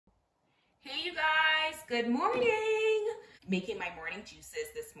Hey you guys, good morning. Making my morning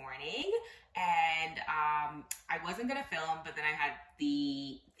juices this morning, and I wasn't gonna film, but then I had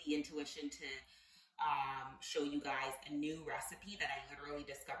the intuition to show you guys a new recipe that I literally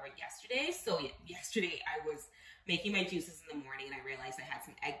discovered yesterday. So yesterday I was making my juices in the morning and I realized I had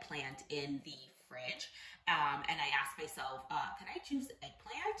some eggplant in the fridge. And I asked myself, can I juice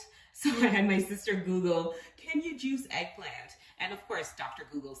eggplant? So I had my sister Google, can you juice eggplant? And of course, Dr.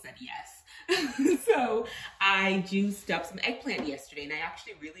 Google said yes. So I juiced up some eggplant yesterday and I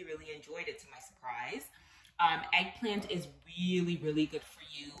actually really enjoyed it, to my surprise. Eggplant is really good for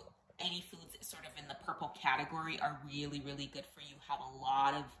you. Any foods sort of in the purple category are really good for you. Have a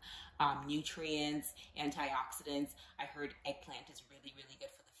lot of nutrients, antioxidants. I heard eggplant is really good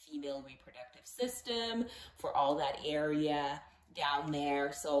for the female reproductive system, for all that area down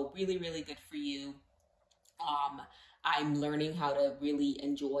there. So really good for you. I'm learning how to really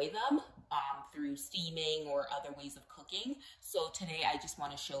enjoy them through steaming or other ways of cooking. So today I just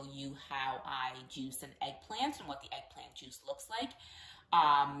want to show you how I juice an eggplant and what the eggplant juice looks like.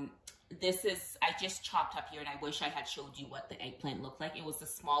 I just chopped up here, and I wish I had showed you what the eggplant looked like. It was the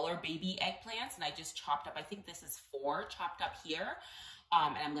smaller baby eggplants, and I just chopped up, I think this is 4 chopped up here.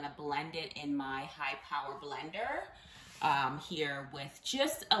 And I'm gonna blend it in my high power blender here with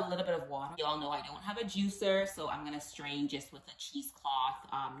just a little bit of water. You all know I don't have a juicer, so I'm gonna strain just with a cheesecloth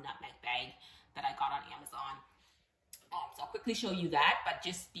nutmeg bag that I got on Amazon. So I'll quickly show you that, but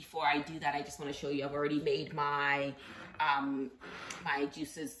just before I do that, I just want to show you I've already made my my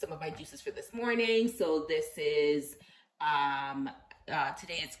juices, some of my juices for this morning. So this is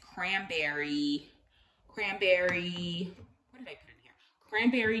today it's cranberry. What did I put in here?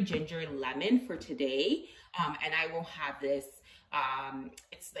 Cranberry, ginger, lemon for today. And I will have this.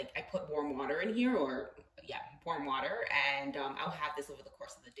 It's like I put warm water in here, or warm water, and I'll have this over the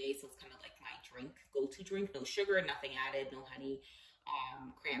course of the day. So it's kind of like my drink, go-to drink. No sugar, nothing added, no honey.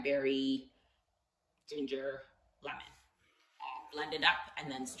 Cranberry, ginger, lemon. Blended up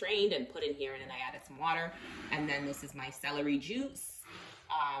and then strained and put in here, and then I added some water. And then this is my celery juice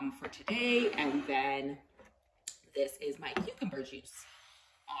for today, and then this is my cucumber juice.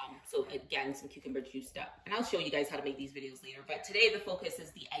 So again, some cucumber juiced up, and I'll show you guys how to make these videos later. But today the focus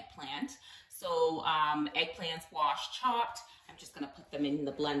is the eggplant. So eggplants washed, chopped. I'm just gonna put them in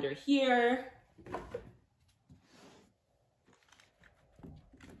the blender here.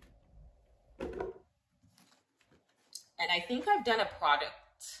 And I think I've done a product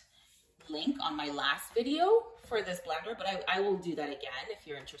link on my last video for this blender, but I will do that again if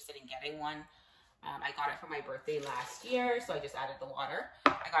you're interested in getting one. I got it for my birthday last year, so I just added the water.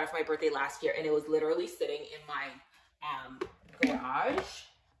 I got it for my birthday last year, and it was literally sitting in my garage,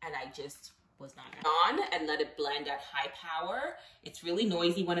 and I just was not on and let it blend at high power. It's really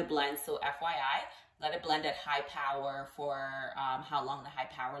noisy when it blends, so FYI, let it blend at high power for how long the high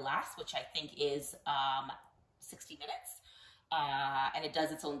power lasts, which I think is 60 minutes. And it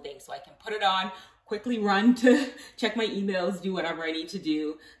does its own thing, so I can put it on, quickly run to check my emails, do whatever I need to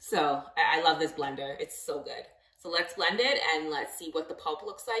do. So I love this blender. It's so good. So let's blend it and let's see what the pulp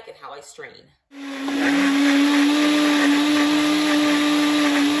looks like and how I strain.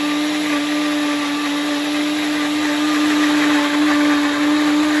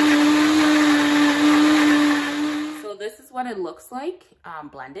 So this is what it looks like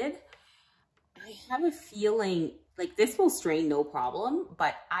blended. I have a feeling like this will strain no problem,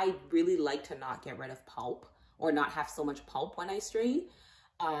 but I really like to not get rid of pulp or not have so much pulp when I strain.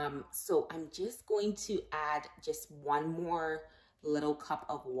 So I'm just going to add just one more little cup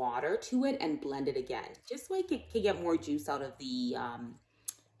of water to it and blend it again, just so I can get more juice out of the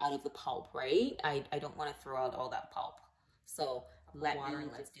pulp, right? I don't want to throw out all that pulp. So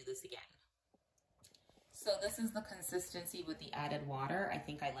let's do this again. So this is the consistency with the added water. I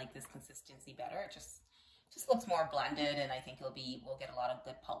think I like this consistency better. It just looks more blended, and I think we'll get a lot of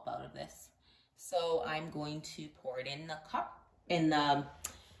good pulp out of this. So I'm going to pour it in the cup.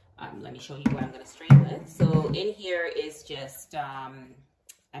 Let me show you what I'm going to strain with. So in here is just a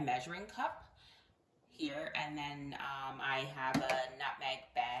measuring cup here, and then I have a nutmeg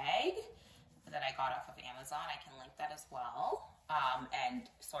bag that I got off of Amazon. I can link that as well. And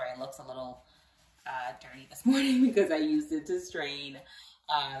sorry, it looks a little dirty this morning because I used it to strain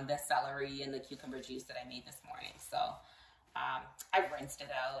the celery and the cucumber juice that I made this morning. So I've rinsed it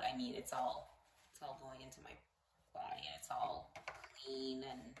out. I mean, it's all going into my body, and it's all clean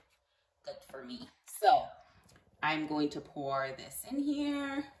and good for me. So I'm going to pour this in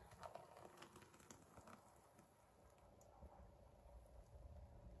here.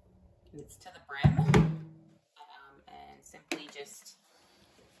 It's to the brim, and simply just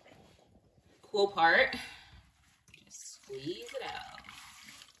cool part. Just squeeze it out.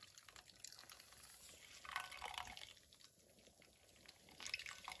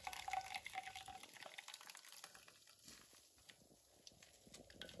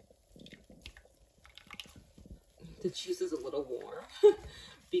 The juice is a little warm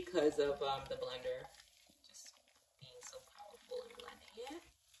because of the blender just being so powerful in blending it.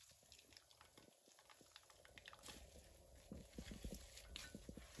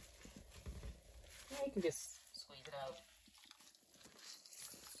 And you can just squeeze it out.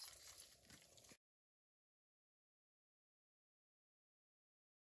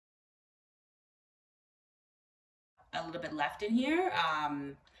 A little bit left in here.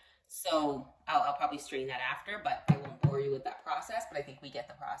 So I'll probably strain that after, but I won't bore you with that process, but I think we get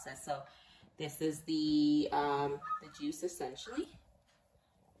the process. So this is the juice essentially.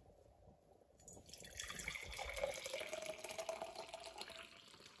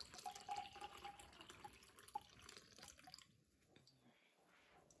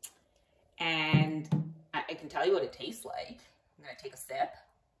 And I can tell you what it tastes like. I'm gonna take a sip.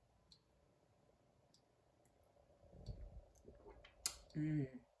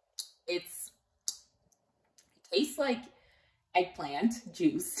 It tastes like eggplant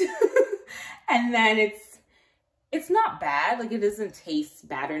juiced. And then it's not bad. Like, it doesn't taste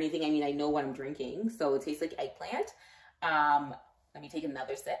bad or anything. I mean, I know what I'm drinking, so it tastes like eggplant. Let me take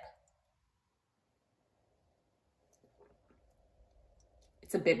another sip.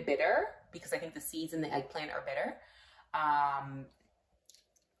 It's a bit bitter because I think the seeds in the eggplant are bitter.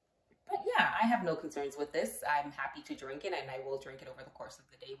 But yeah, I have no concerns with this. I'm happy to drink it, and I will drink it over the course of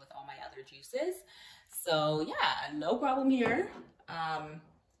the day with all my other juices. So yeah, no problem here.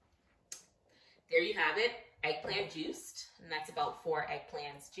 There you have it, eggplant juiced, and that's about 4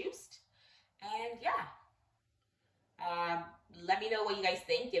 eggplants juiced. And yeah, let me know what you guys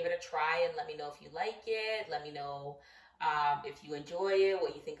think. Give it a try and let me know if you like it. Let me know if you enjoy it,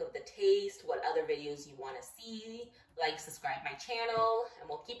 what you think of the taste, what other videos you want to see. Like, subscribe my channel, and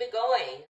we'll keep it going.